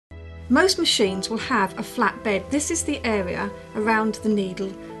Most machines will have a flat bed. This is the area around the needle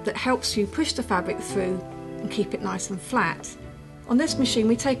that helps you push the fabric through and keep it nice and flat. On this machine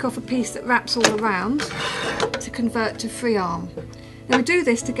we take off a piece that wraps all around to convert to free arm. Now we do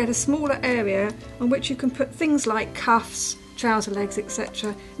this to get a smaller area on which you can put things like cuffs, trouser legs, etc.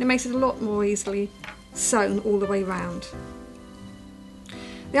 and it makes it a lot more easily sewn all the way round.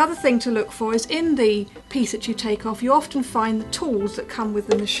 The other thing to look for is in the piece that you take off you often find the tools that come with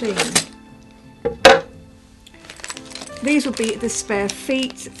the machine. These will be the spare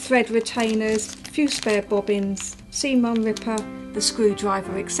feet, thread retainers, a few spare bobbins, seam unripper, the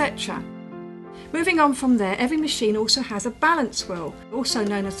screwdriver, etc. Moving on from there, every machine also has a balance wheel, also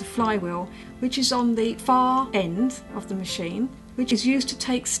known as the flywheel, which is on the far end of the machine, which is used to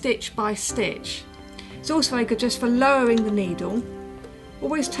take stitch by stitch. It's also very good just for lowering the needle.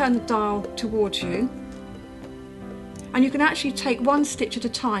 Always turn the dial towards you, and you can actually take one stitch at a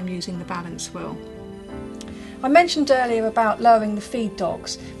time using the balance wheel. I mentioned earlier about lowering the feed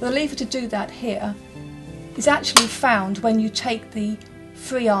dogs. The lever to do that here is actually found when you take the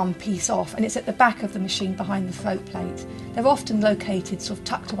free arm piece off, and it's at the back of the machine behind the throat plate. They're often located sort of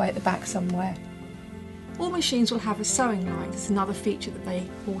tucked away at the back somewhere. All machines will have a sewing light. It's another feature that they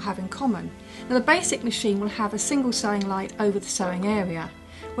all have in common. Now the basic machine will have a single sewing light over the sewing area,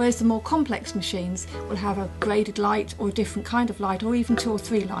 whereas the more complex machines will have a graded light or a different kind of light, or even 2 or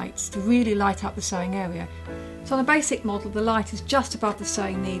 3 lights to really light up the sewing area. So on a basic model the light is just above the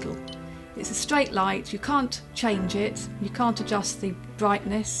sewing needle. It's a straight light, you can't change it, you can't adjust the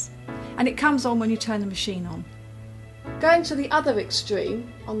brightness, and it comes on when you turn the machine on. Going to the other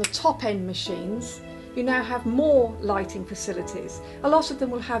extreme, on the top end machines, you now have more lighting facilities. A lot of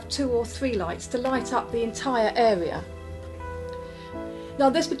them will have 2 or 3 lights to light up the entire area. Now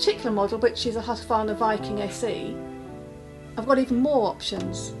this particular model, which is a Husqvarna Viking SE, I've got even more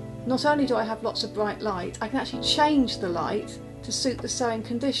options. Not only do I have lots of bright light, I can actually change the light to suit the sewing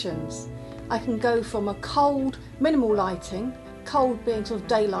conditions. I can go from a cold, minimal lighting, cold being sort of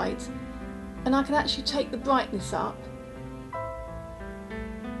daylight, and I can actually take the brightness up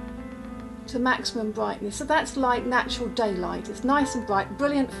to maximum brightness. So that's like natural daylight. It's nice and bright,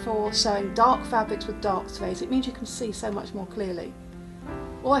 brilliant for sewing dark fabrics with dark threads. It means you can see so much more clearly.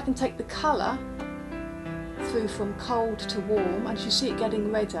 Or I can take the colour through from cold to warm, and as you see it getting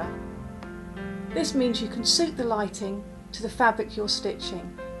redder. This means you can suit the lighting to the fabric you're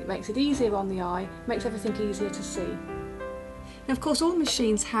stitching. It makes it easier on the eye, makes everything easier to see. Now of course all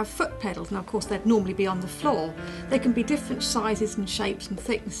machines have foot pedals. Now of course they'd normally be on the floor. They can be different sizes and shapes and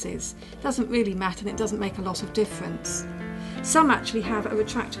thicknesses. It doesn't really matter, and it doesn't make a lot of difference. Some actually have a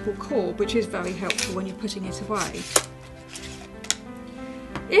retractable cord, which is very helpful when you're putting it away.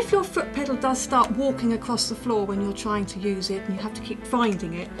 If your foot pedal does start walking across the floor when you're trying to use it and you have to keep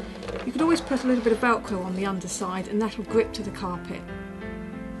finding it, you could always put a little bit of Velcro on the underside and that'll grip to the carpet.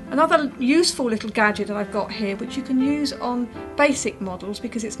 Another useful little gadget that I've got here, which you can use on basic models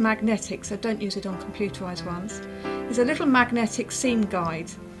because it's magnetic, so don't use it on computerised ones, is a little magnetic seam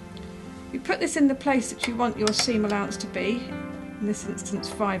guide. You put this in the place that you want your seam allowance to be, in this instance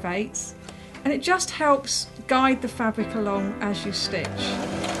 5/8, and it just helps guide the fabric along as you stitch.